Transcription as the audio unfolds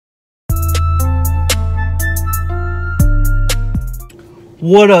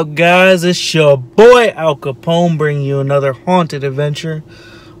What up, guys? It's your boy Al Capone bringing you another haunted adventure.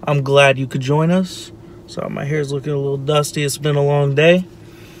 I'm glad you could join us. Sorry, my hair's looking a little dusty. It's been a long day.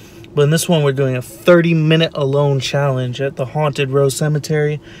 But in this one, we're doing a 30-minute alone challenge at the Haunted Rose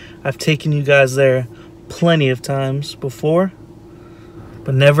Cemetery. I've taken you guys there plenty of times before,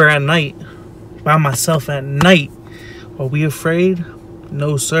 but never at night. By myself at night. Are we afraid?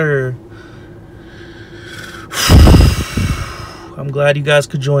 No, sir. I'm glad you guys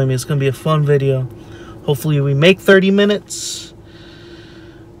could join me. It's going to be a fun video. Hopefully we make 30 minutes.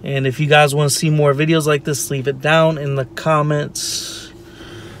 And if you guys want to see more videos like this, leave it down in the comments.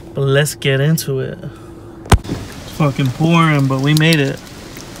 But let's get into it. It's fucking pouring, but we made it.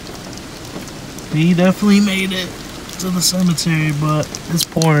 We definitely made it to the cemetery, but it's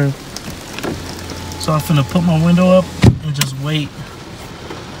pouring. So I'm finna put my window up and just wait.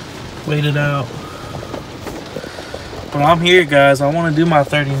 Wait it out. But I'm here, guys. I want to do my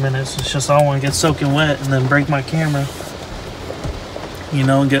 30 minutes. It's just I don't want to get soaking wet and then break my camera. You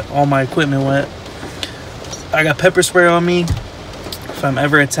know, and get all my equipment wet. I got pepper spray on me. If I'm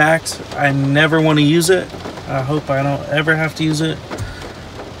ever attacked, I never want to use it. I hope I don't ever have to use it.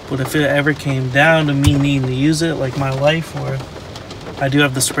 But if it ever came down to me needing to use it, like my life, or I do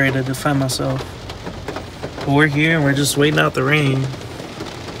have the spray to defend myself. But we're here and we're just waiting out the rain.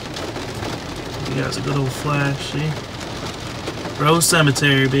 You guys a good old flash, see? Rose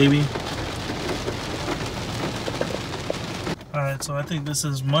Cemetery, baby. Alright, so I think this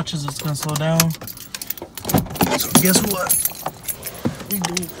is as much as it's gonna slow down. So guess what? We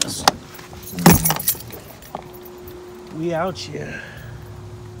do this. We out here.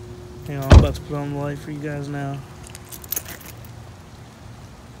 Hang on, I'm about to put on the light for you guys now.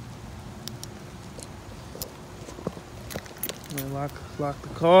 Lock the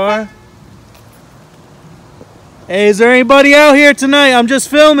car. Hey, is there anybody out here tonight? I'm just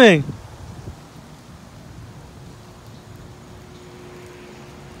filming.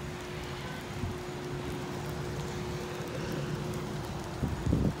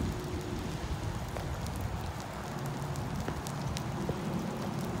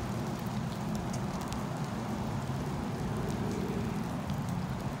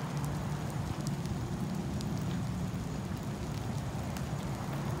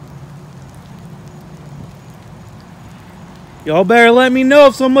 Y'all better let me know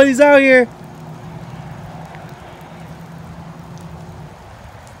if somebody's out here.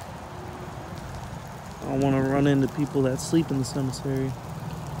 I don't want to run into people that sleep in the cemetery.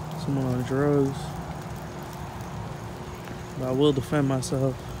 Someone on drugs. But I will defend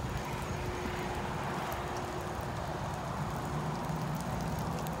myself.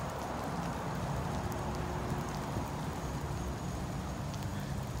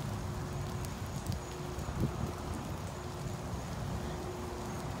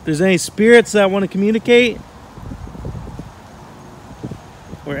 If there's any spirits that want to communicate,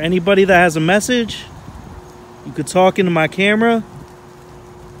 or anybody that has a message, you could talk into my camera.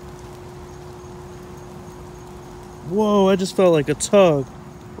 Whoa, I just felt like a tug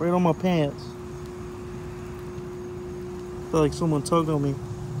right on my pants. Felt like someone tugged on me.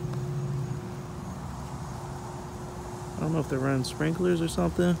 I don't know if they're running sprinklers or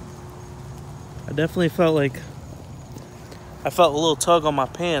something. I definitely felt like I felt a little tug on my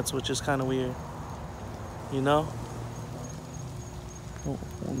pants, which is kind of weird, you know? I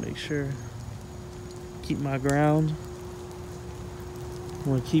want to make sure. Keep my ground. I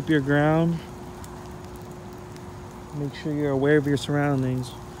want to keep your ground. Make sure you're aware of your surroundings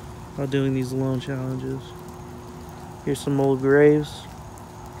while doing these alone challenges. Here's some old graves.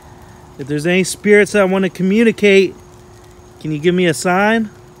 If there's any spirits that want to communicate, can you give me a sign?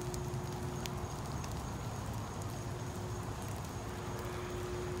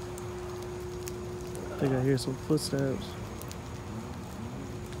 I think I hear some footsteps.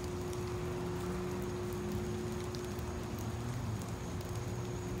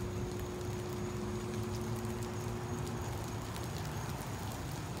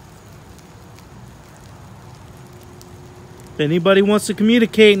 If anybody wants to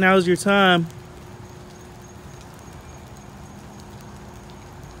communicate, now's your time.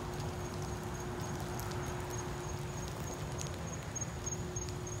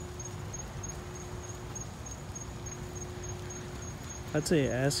 I'd say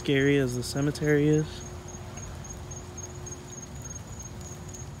as scary as the cemetery is.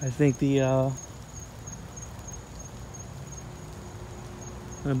 I think the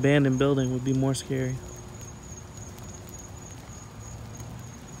abandoned building would be more scary.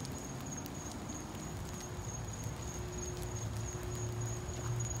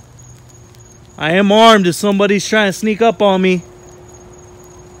 I am armed if somebody's trying to sneak up on me.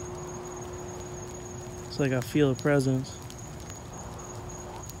 like I feel a presence.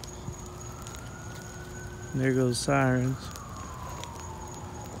 And there goes sirens.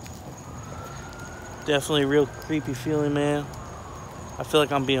 Definitely a real creepy feeling, man. I feel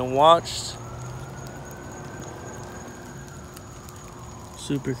like I'm being watched.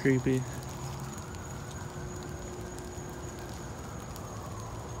 Super creepy.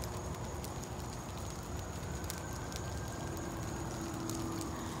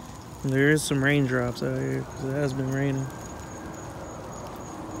 And there is some raindrops out here because it has been raining.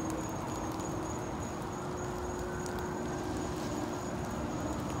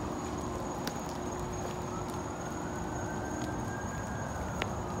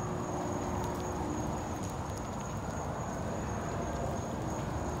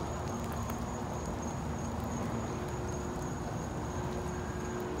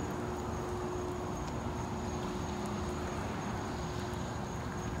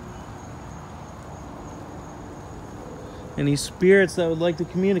 Any spirits that would like to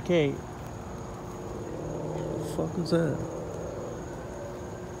communicate? What the fuck was that?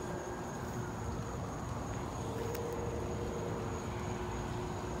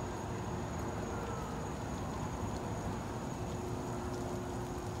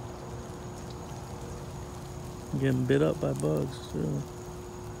 I'm getting bit up by bugs too.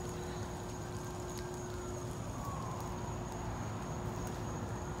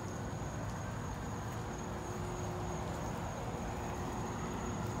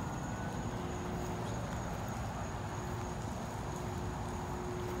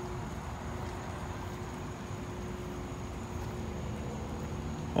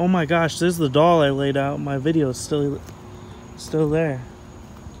 Oh my gosh, this is the doll I laid out. My video is still there.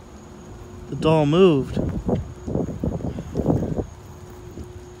 The doll moved.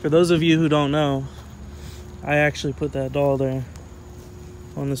 For those of you who don't know, I actually put that doll there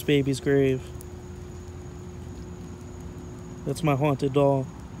on this baby's grave. That's my haunted doll.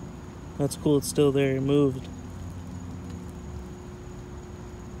 That's cool, it's still there, it moved.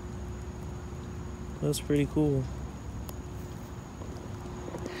 That's pretty cool.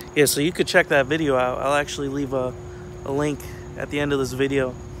 Yeah, so you could check that video out. I'll actually leave a link at the end of this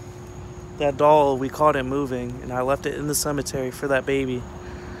video. That doll, we caught it moving, and I left it in the cemetery for that baby.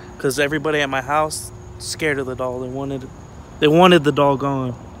 Because everybody at my house scared of the doll. They wanted the doll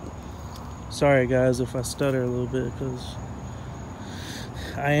gone. Sorry guys if I stutter a little bit, because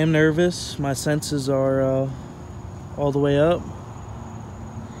I am nervous. My senses are all the way up.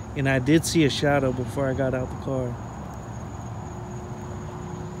 And I did see a shadow before I got out the car.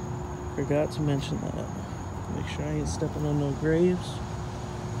 Forgot to mention that. Make sure I ain't stepping on no graves.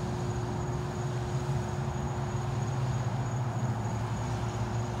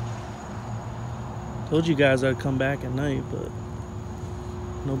 Told you guys I'd come back at night, but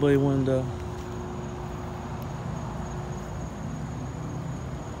nobody wanted to.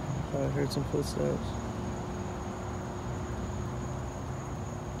 I heard some footsteps.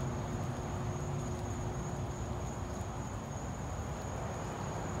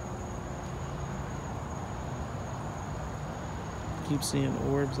 Keep seeing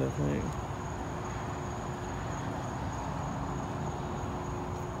orbs, I think.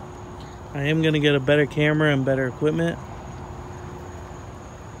 I am gonna get a better camera and better equipment.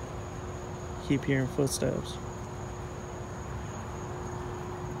 Keep hearing footsteps.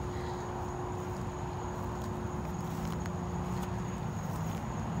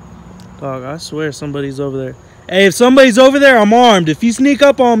 Dog, I swear somebody's over there. Hey, if somebody's over there, I'm armed. If you sneak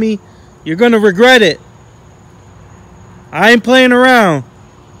up on me, you're gonna regret it. I ain't playing around.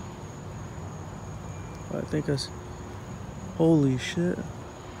 I think holy shit.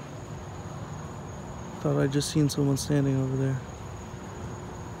 Thought I just seen someone standing over there.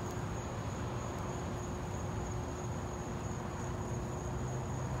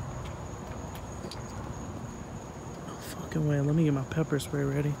 No fucking way. Let me get my pepper spray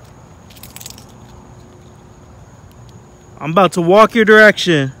ready. I'm about to walk your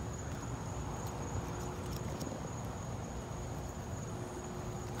direction.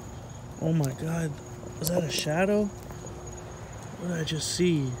 Oh my god, was that a shadow? What did I just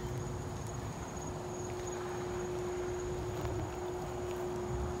see?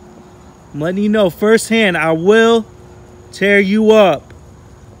 I'm letting you know firsthand, I will tear you up.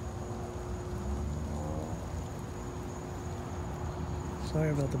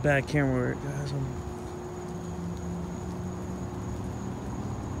 Sorry about the bad camera work, guys.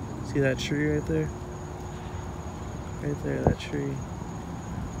 See that tree right there? Right there, that tree.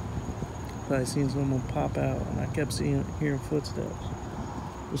 I seen someone pop out and I kept hearing footsteps.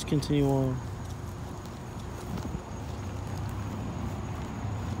 Just continue on.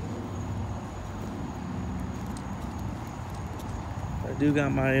 do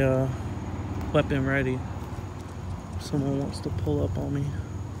got my weapon ready. If someone wants to pull up on me.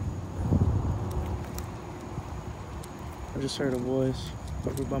 I just heard a voice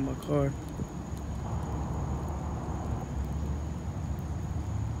over by my car.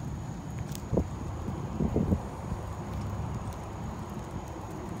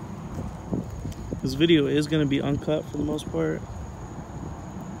 This video is going to be uncut for the most part.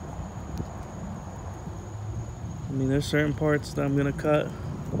 I mean, there's certain parts that I'm going to cut.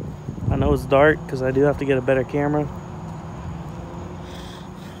 I know it's dark because I do have to get a better camera.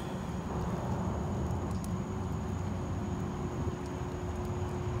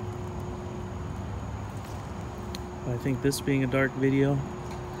 I think this being a dark video.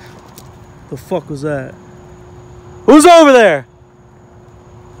 The fuck was that? Who's over there?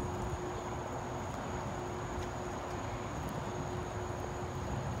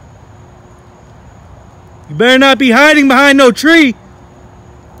 You better not be hiding behind no tree.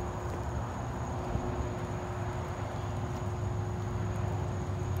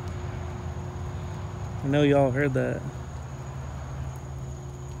 I know y'all heard that.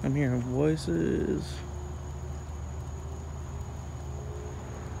 I'm hearing voices.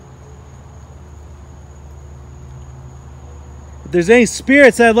 If there's any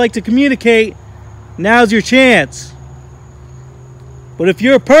spirits that'd like to communicate, now's your chance. But if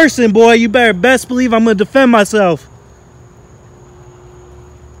you're a person, boy, you better best believe I'm going to defend myself.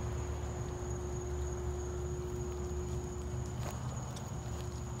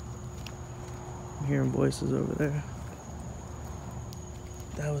 I'm hearing voices over there.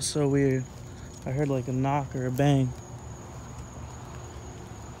 That was so weird. I heard like a knock or a bang.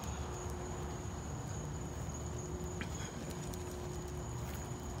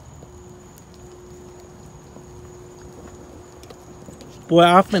 Boy,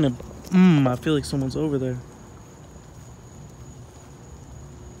 I feel like someone's over there.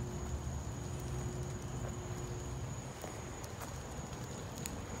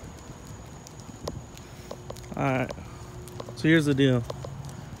 Alright. So here's the deal.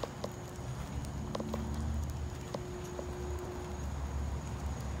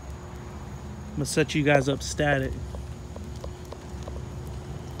 I'm gonna set you guys up static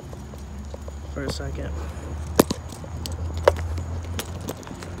for a second.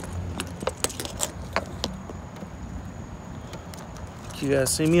 You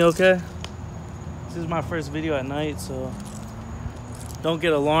guys see me okay? This is my first video at night, so don't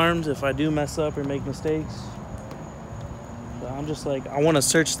get alarmed if I do mess up or make mistakes. But I'm just like, I want to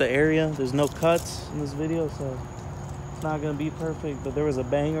search the area. There's no cuts in this video, so it's not gonna be perfect. But there was a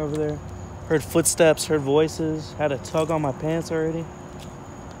bang over there. Heard footsteps, heard voices, had a tug on my pants already.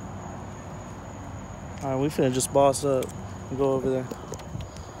 Alright, we finna just boss up and go over there.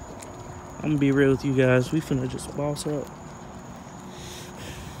 I'm gonna be real with you guys. We finna just boss up.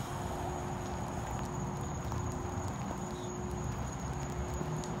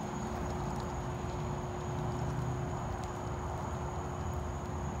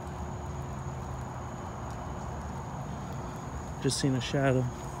 Just seen a shadow.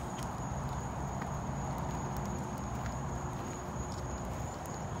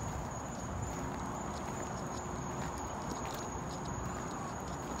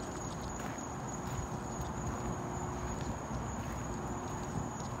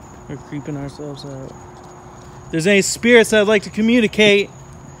 We're creeping ourselves out. If there's any spirits that'd like to communicate,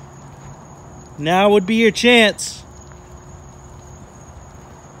 now would be your chance.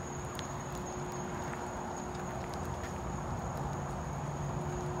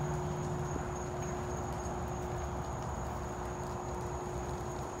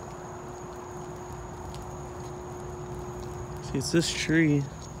 See, it's this tree.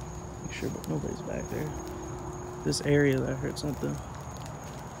 Make sure but nobody's back there. This area that I heard something.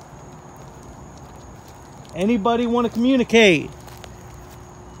 Anybody want to communicate?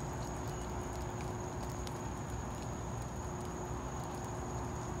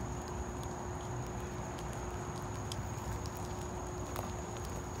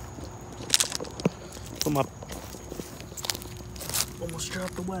 Put my... Almost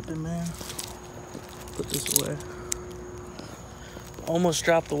dropped the weapon, man. Put this away. Almost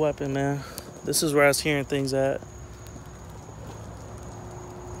dropped the weapon, man. This is where I was hearing things at.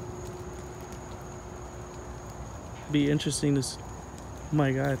 Be interesting to... Oh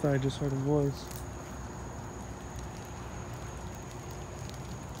my God, I thought I just heard a voice.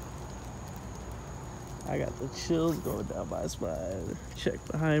 I got the chills going down my spine. Check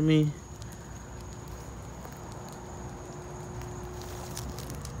behind me.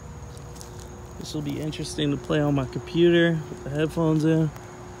 This will be interesting to play on my computer with the headphones in.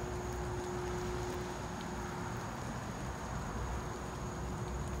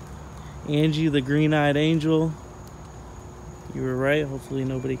 Angie, the green-eyed angel. You were right. Hopefully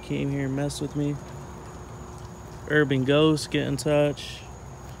nobody came here and messed with me. Urban Ghost, get in touch.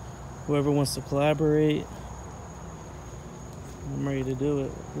 Whoever wants to collaborate, I'm ready to do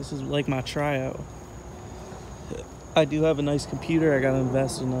it. This is like my tryout. I do have a nice computer. I gotta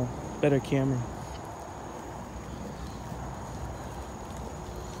invest in a better camera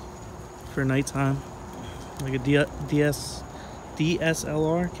for nighttime, like a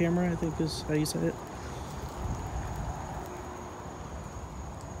DSLR camera, I think is how you say it.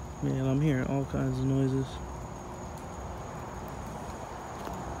 Man, I'm hearing all kinds of noises.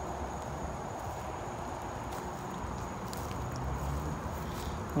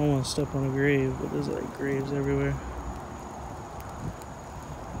 I don't want to step on a grave, but there's like graves everywhere.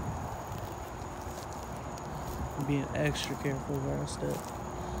 I'm being extra careful where I step.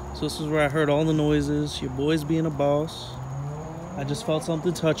 So this is where I heard all the noises. Your boy's being a boss. I just felt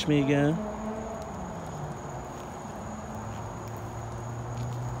something touch me again.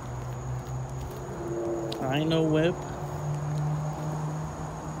 I ain't no whip.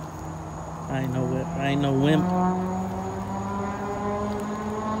 I ain't no whip. I ain't no wimp.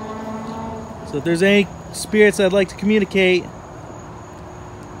 So if there's any spirits I'd like to communicate,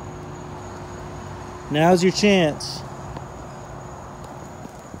 now's your chance.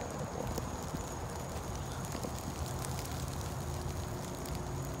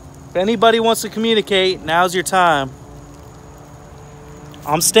 If anybody wants to communicate, now's your time.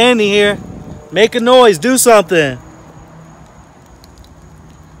 I'm standing here. Make a noise. Do something.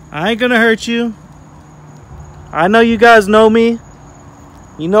 I ain't gonna hurt you. I know you guys know me.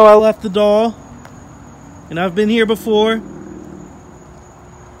 You know I left the doll. And I've been here before.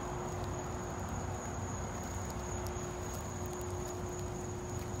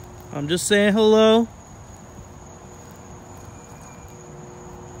 I'm just saying hello.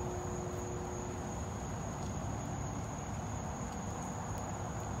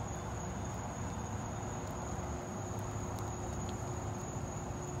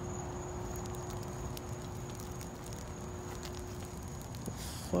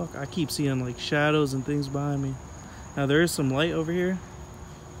 Fuck, I keep seeing like shadows and things behind me. Now there is some light over here,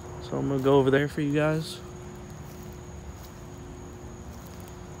 so I'm gonna go over there for you guys.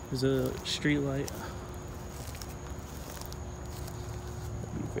 There's a street light.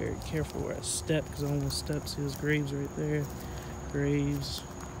 Be very careful where I step, because I don't want to step. See, there's graves right there. Graves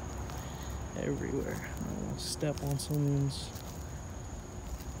everywhere. I don't want to step on someone's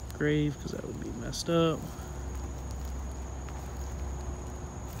grave, because that would be messed up.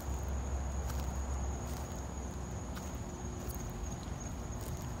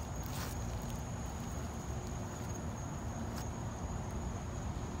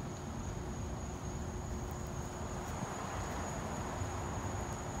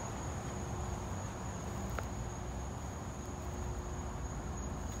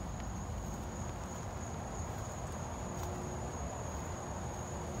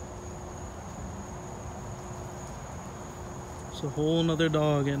 It's a whole nother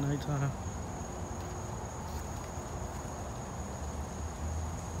dog at nighttime.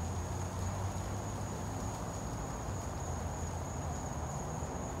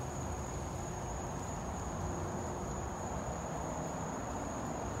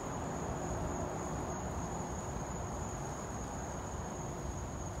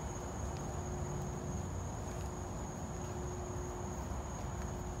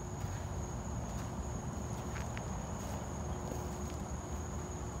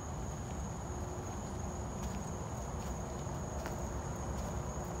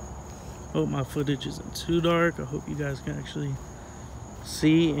 Hope my footage isn't too dark. I hope you guys can actually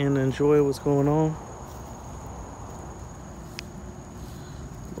see and enjoy what's going on.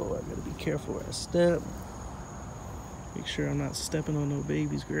 Oh, I gotta be careful where I step. Make sure I'm not stepping on no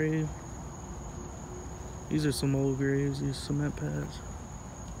baby's grave. These are some old graves, these cement pads.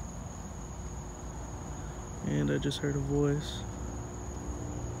 And I just heard a voice.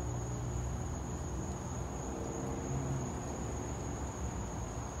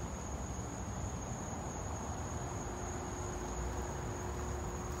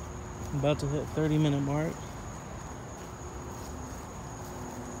 I'm about to hit 30-minute mark.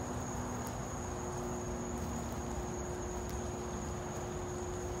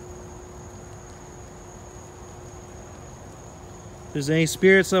 If there's any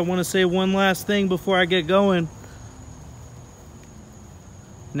spirits, I want to say one last thing before I get going.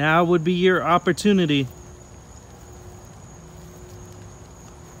 Now would be your opportunity.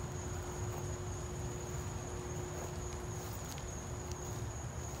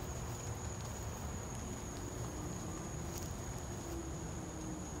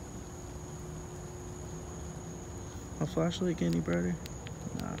 My flashlight get any brighter?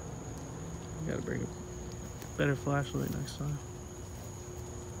 Nah. I gotta bring a better flashlight next time.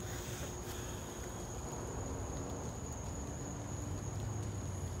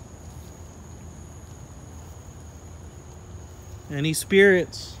 Any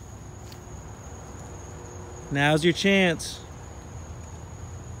spirits? Now's your chance.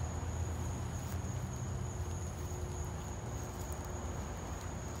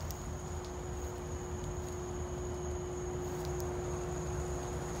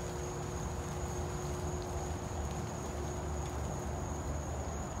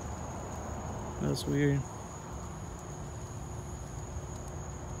 That's weird.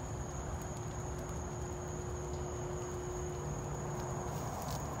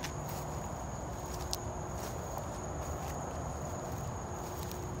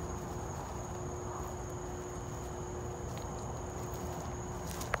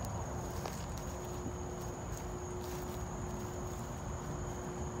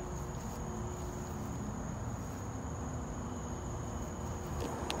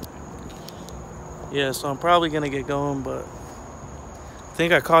 Yeah, so I'm probably gonna get going, but I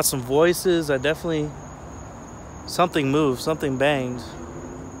think I caught some voices. I definitely, something moved, something banged.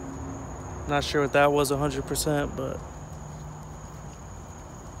 Not sure what that was 100%, but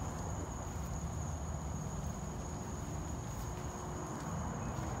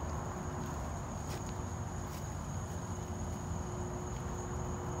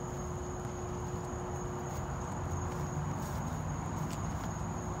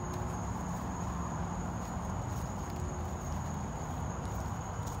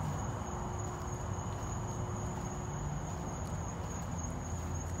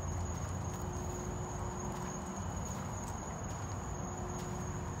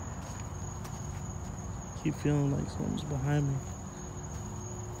keep feeling like someone's behind me.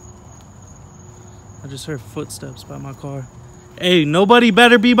 I just heard footsteps by my car. Hey, nobody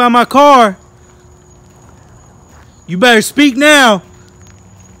better be by my car. You better speak now.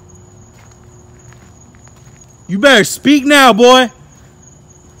 You better speak now, boy.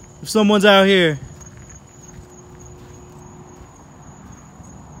 If someone's out here.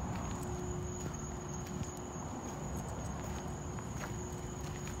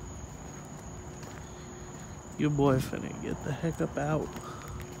 Your boy finna get the heck up out.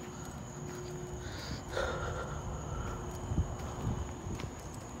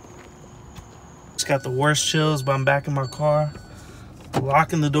 Just got the worst chills, but I'm back in my car.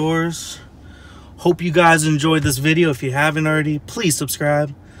 Locking the doors. Hope you guys enjoyed this video. If you haven't already, please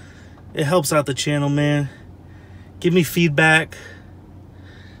subscribe. It helps out the channel, man. Give me feedback.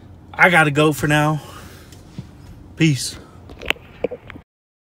 I gotta go for now. Peace.